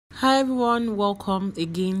Hi everyone, welcome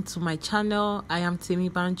again to my channel. I am Temi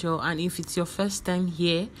Banjo, and if it's your first time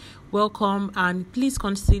here, welcome, and please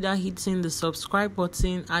consider hitting the subscribe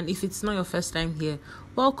button. And if it's not your first time here,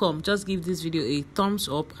 welcome. Just give this video a thumbs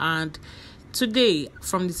up. And today,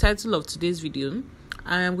 from the title of today's video,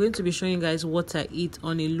 I am going to be showing you guys what I eat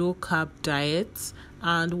on a low carb diet.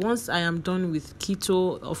 And once I am done with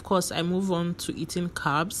keto, of course, I move on to eating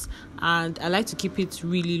carbs, and I like to keep it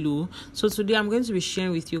really low. So today I'm going to be sharing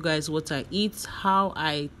with you guys what I eat, how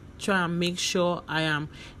I try and make sure I am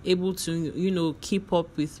able to, keep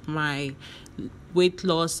up with my weight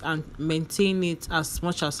loss and maintain it as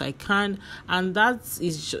much as I can. And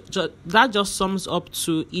that just sums up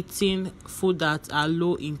to eating food that are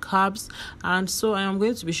low in carbs. And so I am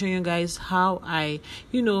going to be showing you guys how I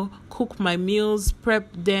cook my meals,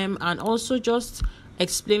 prep them, and also just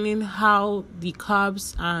explaining how the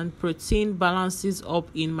carbs and protein balances up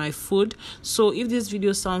in my food. So if this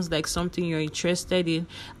video sounds like something you're interested in,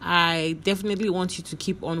 I definitely want you to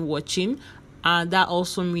keep on watching. And that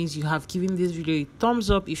also means you have given this video a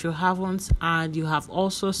thumbs up if you haven't, and you have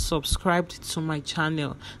also subscribed to my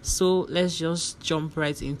channel. So let's just jump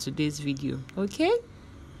right into this video, okay?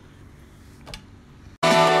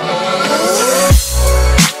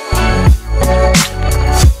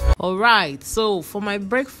 Alright, so for my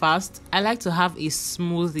breakfast, I like to have a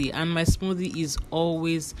smoothie, and my smoothie is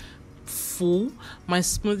always full. My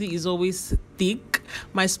smoothie is always thick.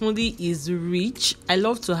 My smoothie is rich. I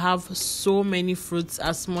love to have so many fruits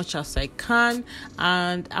as much as I can,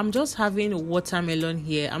 and I'm just having watermelon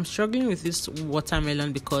here. I'm struggling with this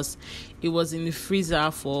watermelon because it was in the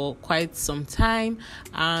freezer for quite some time,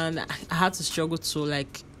 and I had to struggle to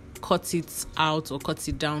cut it out or cut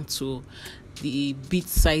it down to the bit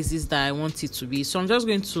sizes that I want it to be. So I'm just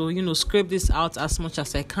going to scrape this out as much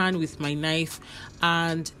as I can with my knife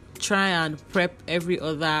and try and prep every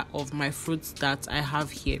other of my fruits that I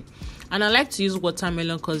have here. And I like to use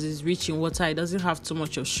watermelon because it's rich in water. It doesn't have too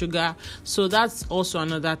much of sugar. So that's also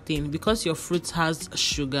another thing. Because your fruit has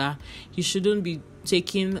sugar, you shouldn't be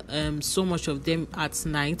taking so much of them at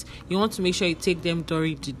night. You want to make sure you take them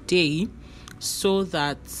during the day, so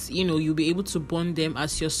that you'll be able to burn them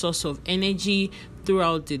as your source of energy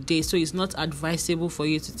throughout the day. So it's not advisable for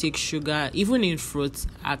you to take sugar even in fruits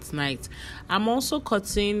at night. I'm also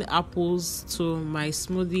cutting apples to my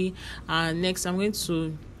smoothie, and next I'm going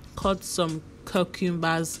to cut some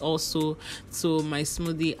cucumbers also to my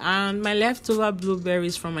smoothie, and my leftover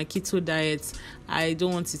blueberries from my keto diet. I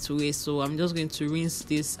don't want it to waste, so I'm just going to rinse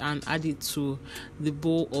this and add it to the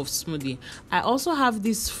bowl of smoothie. I also have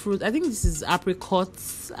this fruit. I think this is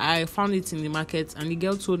apricots. I found it in the market, and the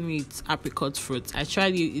girl told me it's apricot fruit. I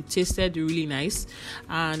tried it. It tasted really nice,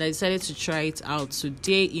 and I decided to try it out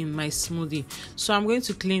today in my smoothie. So I'm going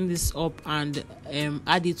to clean this up and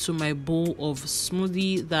add it to my bowl of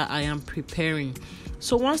smoothie that I am preparing.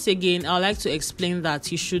 So once again, I would like to explain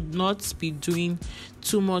that you should not be doing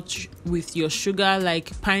too much with your sugar,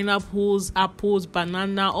 like pineapples, apples,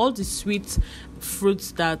 banana, all the sweet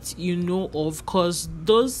fruits that you know of, because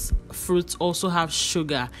those fruits also have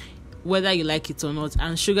sugar, whether you like it or not.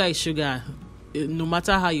 And sugar is sugar, no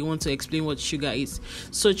matter how you want to explain what sugar is.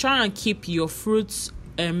 So try and keep your fruits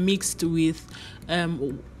mixed with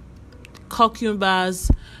cucumbers,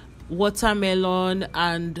 watermelon,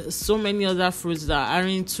 and so many other fruits that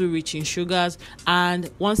aren't too rich in sugars. And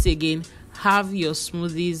once again, have your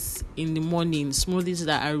smoothies in the morning, smoothies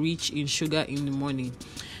that are rich in sugar in the morning.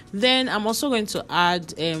 Then I'm also going to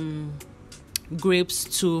add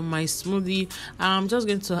grapes to my smoothie. I'm just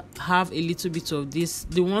going to have a little bit of this.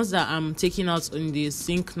 The ones that I'm taking out in the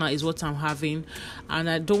sink now is what I'm having, and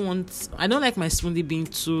I don't like my smoothie being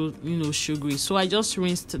too sugary, so I just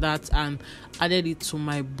rinsed that and added it to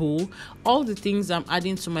my bowl. All the things I'm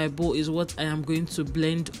adding to my bowl is what I am going to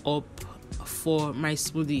blend up for my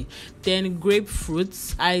smoothie. Then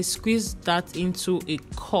grapefruits, I squeezed that into a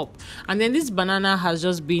cup. And then this banana has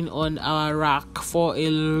just been on our rack for a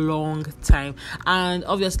long time, and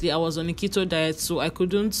obviously I was on a keto diet, so I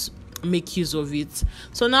couldn't make use of it.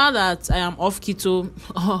 So now that I am off keto,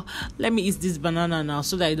 let me eat this banana now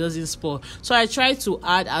so that it doesn't spoil. So I tried to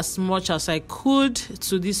add as much as I could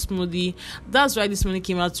to this smoothie. That's why this smoothie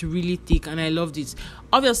came out really thick, and I loved it.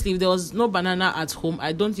 Obviously, if there was no banana at home,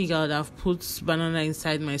 I don't think I would have put banana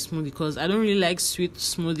inside my smoothie, because I don't really like sweet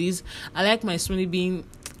smoothies. I like my smoothie being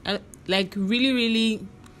really, really,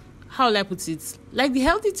 how will I put it, like the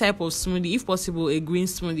healthy type of smoothie, if possible a green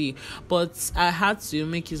smoothie. But I had to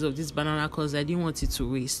make use of this banana because I didn't want it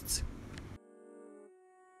to waste.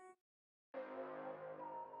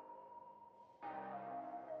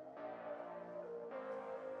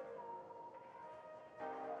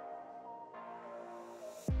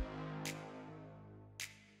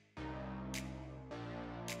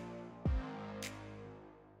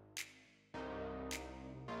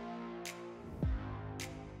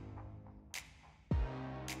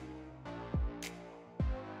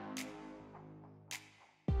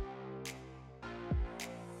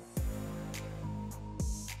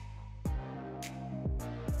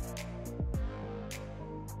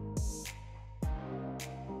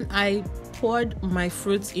 I poured my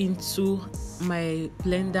fruits into my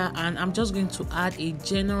blender, and I'm just going to add a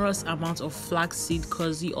generous amount of flaxseed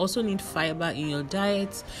because you also need fiber in your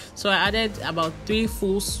diet. So I added about 3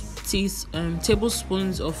 full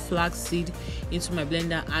tablespoons of flaxseed into my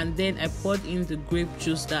blender, and then I poured in the grape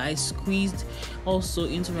juice that I squeezed also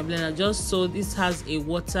into my blender, just so this has a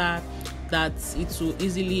water that it will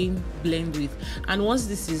easily blend with. And once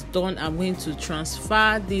this is done, I'm going to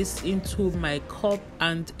transfer this into my cup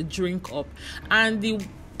and drink up. And the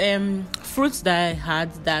fruits that I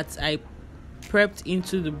had that I prepped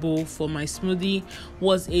into the bowl for my smoothie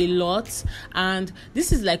was a lot, and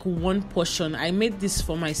this is like one portion. I made this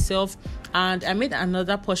for myself, and I made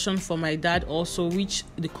another portion for my dad also, which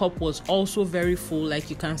the cup was also very full, like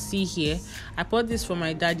you can see here. I bought this for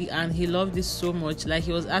my daddy, and he loved this so much. Like,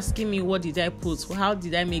 he was asking me, what did I put, how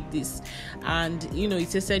did I make this? And it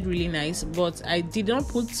tasted really nice, but I did not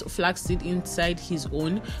put flaxseed inside his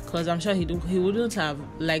own because I'm sure he wouldn't have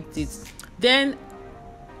liked it. Then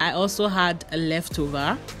I also had a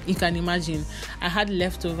leftover. You can imagine, I had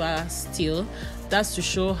leftover still. That's to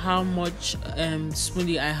show how much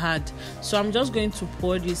smoothie I had. So I'm just going to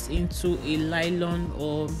pour this into a nylon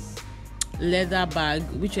or leather bag,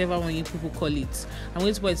 whichever one you people call it. I'm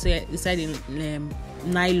going to put it inside a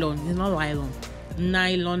nylon. It's not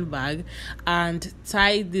nylon bag, and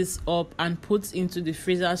tie this up and put into the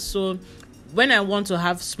freezer. So when I want to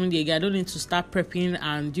have smoothie again, I don't need to start prepping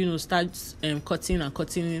and start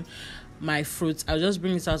cutting my fruits. I'll just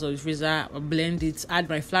bring it out of the freezer, blend it, add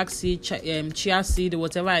my flaxseed, chia seed,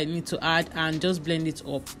 whatever I need to add, and just blend it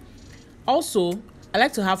up. Also, I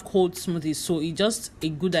like to have cold smoothies, so it's just a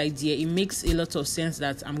good idea. It makes a lot of sense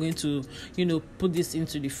that I'm going to put this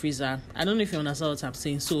into the freezer. I don't know if you understand what I'm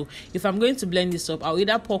saying. So if I'm going to blend this up, I'll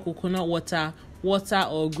either pour coconut water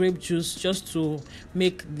or grape juice just to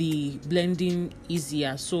make the blending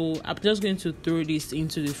easier. So I'm just going to throw this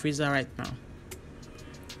into the freezer right now.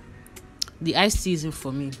 The iced tea isn't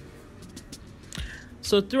for me.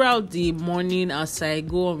 So throughout the morning, as I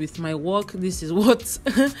go on with my work, this is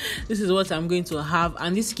what I'm going to have,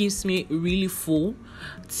 and this keeps me really full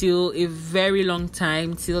till a very long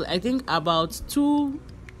time, till I think about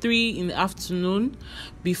 2-3 in the afternoon,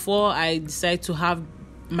 before I decide to have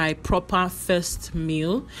my proper first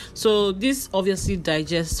meal. So this obviously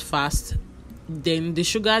digests fast. Then the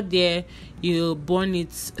sugar there, you burn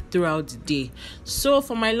it throughout the day. So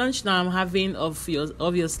for my lunch now, I'm having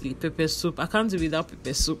obviously pepper soup. I can't do without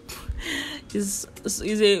pepper soup. It's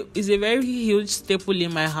a very huge staple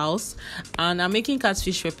in my house, and I'm making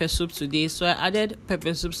catfish pepper soup today. So I added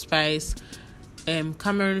pepper soup spice,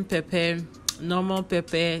 Cameroon pepper, normal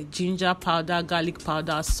pepper, ginger powder, garlic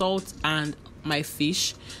powder, salt, and my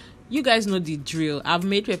fish. You guys know the drill. I've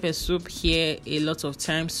made pepper soup here a lot of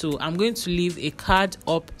times, so I'm going to leave a card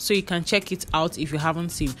up so you can check it out if you haven't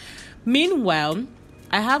seen. Meanwhile,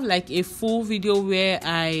 I have like a full video where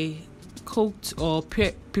I cooked or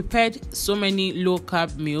prepared so many low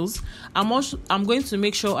carb meals. I'm going to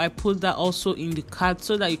make sure I put that also in the card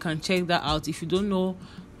so that you can check that out if you don't know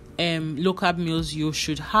low carb meals you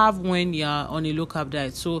should have when you're on a low carb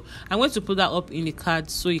diet. So I'm going to put that up in the card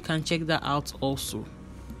so you can check that out also.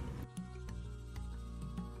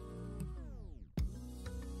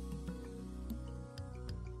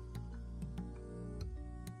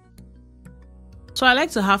 So I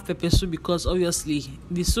like to have pepper soup because obviously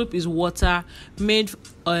the soup is water made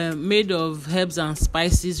of herbs and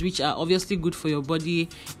spices, which are obviously good for your body,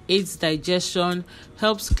 aids digestion,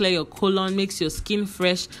 helps clear your colon, makes your skin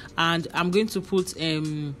fresh. And I'm going to put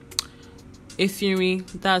efirin,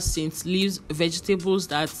 that's St. Leaves vegetables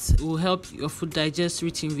that will help your food digest,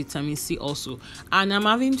 rich in vitamin C also. And I'm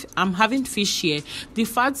having fish here. The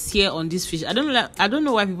fats here on this fish, I don't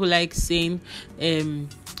know why people like saying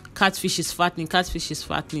catfish is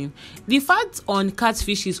fattening. The fat on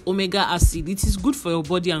catfish is omega acid. It is good for your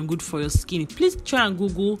body and good for your skin. Please try and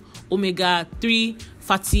Google omega-3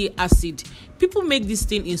 fatty acid. People make this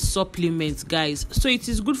thing in supplements, guys, so it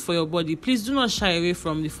is good for your body. Please do not shy away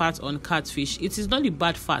from the fat on catfish. It is not the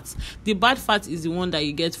bad fat. The bad fat is the one that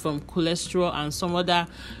you get from cholesterol and some other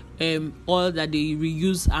oil that they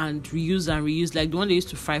reuse, like the one they used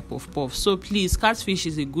to fry puff. So please, catfish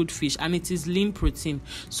is a good fish and it is lean protein.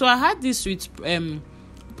 So I had this with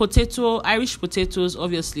Irish potatoes.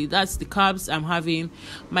 Obviously that's the carbs I'm having.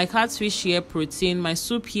 My catfish here, protein. My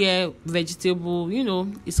soup here, vegetable.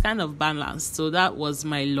 It's kind of balanced. So that was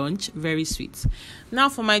my lunch, very sweet. Now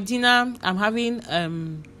for my dinner, I'm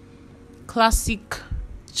having classic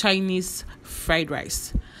Chinese fried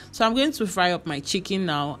rice. So I'm going to fry up my chicken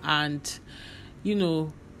now and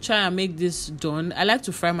try and make this done, I like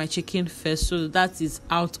to fry my chicken first, so that is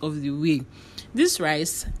out of the way. This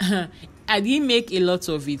rice, I didn't make a lot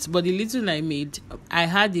of it, but the little I made, I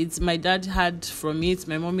had it. My dad had from it,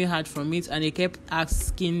 my mommy had from it, and they kept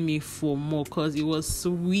asking me for more because it was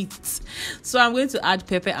sweet. So I'm going to add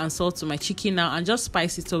pepper and salt to my chicken now and just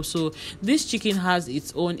spice it up so this chicken has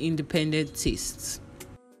its own independent taste.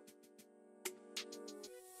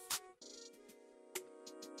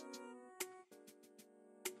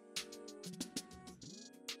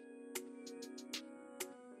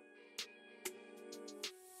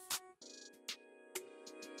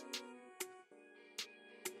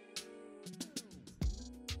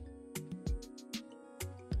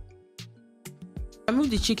 I move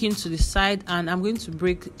the chicken to the side and I'm going to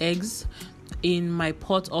break eggs in my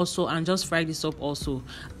pot also and just fry this up also.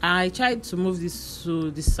 I tried to move this to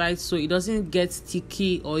the side so it doesn't get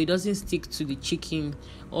sticky or it doesn't stick to the chicken,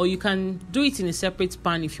 or you can do it in a separate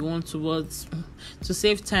pan if you want to, but to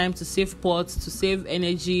save time, to save pots, to save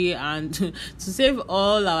energy, and to save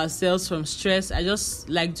all ourselves from stress, I just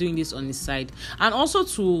like doing this on the side. And also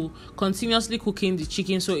to continuously cooking the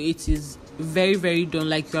chicken so it is very, very done,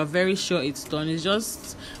 like you are very sure it's done. It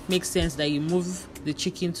just makes sense that you move the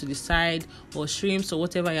chicken to the side, or shrimps or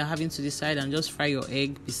whatever you're having to the side, and just fry your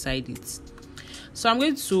egg beside it. So I'm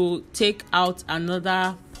going to take out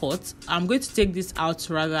another pot. I'm going to take this out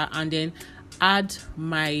rather, and then add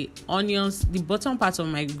my onions, the bottom part of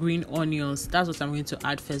my green onions. That's what I'm going to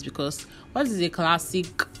add first, because what is a classic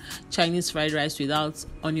Chinese fried rice without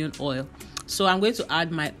onion oil? So I'm going to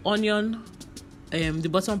add my onion, the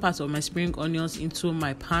bottom part of my spring onions into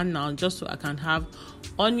my pan now, just so I can have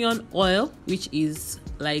onion oil, which is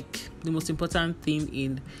like the most important thing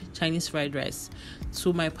in Chinese fried rice,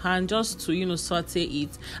 to my pan, just to saute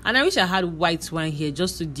it. And I wish I had white wine here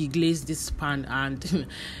just to deglaze this pan and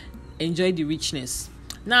enjoy the richness.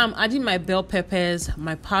 Now I'm adding my bell peppers,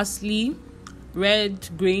 my parsley, red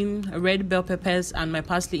bell peppers, and my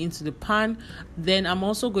parsley into the pan. Then I'm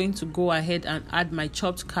also going to go ahead and add my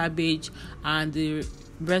chopped cabbage and the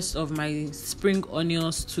rest of my spring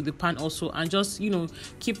onions to the pan also, and just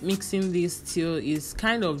keep mixing this till it's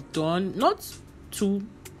kind of done. Not too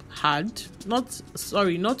hard, not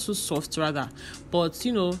too soft rather, but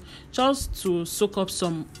just to soak up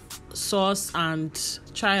some sauce and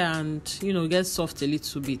try and get soft a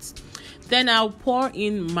little bit. Then I'll pour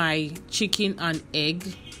in my chicken and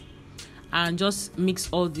egg and just mix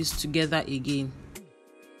all this together again.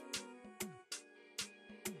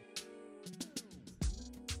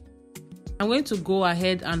 I'm going to go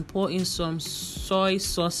ahead and pour in some soy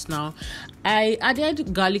sauce now. I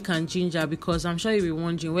added garlic and ginger because I'm sure you'll be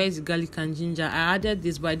wondering, where is the garlic and ginger? I added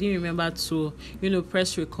this, but I didn't remember to,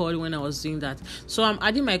 press record when I was doing that. So I'm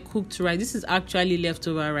adding my cooked rice. This is actually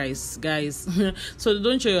leftover rice, guys. So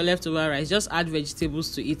don't show your leftover rice. Just add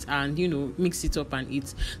vegetables to it and, mix it up and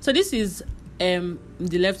eat. So this is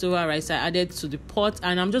the leftover rice I added to the pot,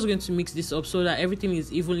 and I'm just going to mix this up so that everything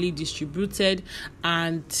is evenly distributed,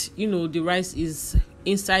 and the rice is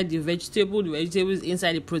inside the vegetable is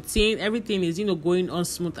inside the protein, everything is going on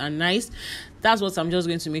smooth and nice. That's what I'm just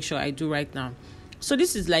going to make sure I do right now. So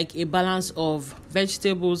this is like a balance of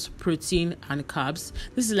vegetables, protein, and carbs.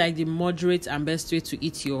 This is like the moderate and best way to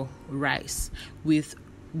eat your rice, with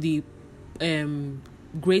the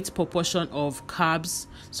great proportion of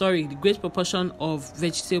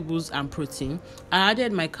vegetables and protein. I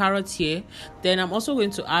added my carrot here. Then I'm also going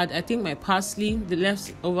to add, I think, my parsley, the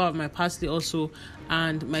leftover of my parsley also,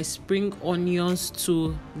 and my spring onions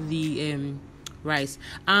to the rice.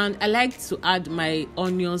 And I like to add my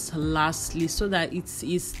onions lastly so that it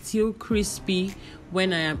is still crispy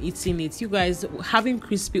when I am eating it. You guys, having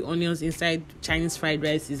crispy onions inside Chinese fried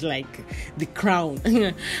rice is like the crown.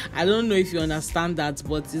 I don't know if you understand that,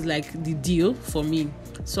 but it's like the deal for me.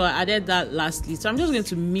 So I added that lastly. So I'm just going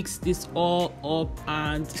to mix this all up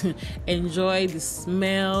and enjoy the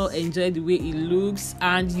smell, enjoy the way it looks,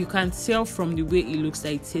 and you can tell from the way it looks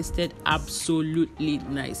that it tasted absolutely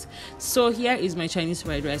nice. So here is my Chinese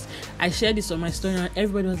fried rice. I shared this on my story and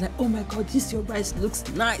everybody was like, oh my god, this your rice looks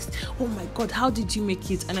nice. Oh my god, how did you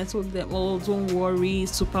make it? And I told them, oh, don't worry,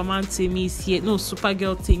 Superman Temi is here. No,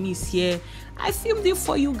 Supergirl Temi is here. I filmed it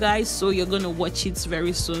for you guys, so you're gonna watch it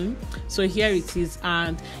very soon. So here it is.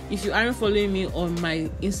 And if you aren't following me on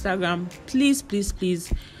my Instagram, please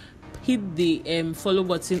hit the follow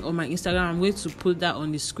button on my Instagram. I'm going to put that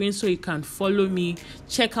on the screen so you can follow me.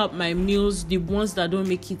 Check out my meals. The ones that don't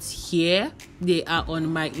make it here, they are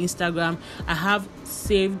on my Instagram. I have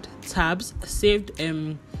saved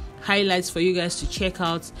highlights for you guys to check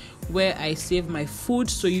out, where I save my food,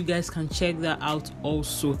 so you guys can check that out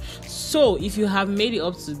also. So if you have made it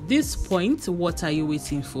up to this point, what are you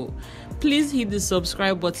waiting for? Please hit the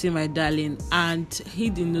subscribe button, my darling, and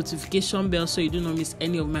hit the notification bell so you do not miss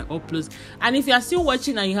any of my uploads. And if you are still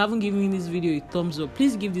watching and you haven't given this video a thumbs up,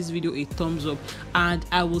 please give this video a thumbs up, and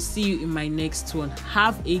I will see you in my next one.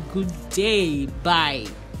 Have a good day. Bye.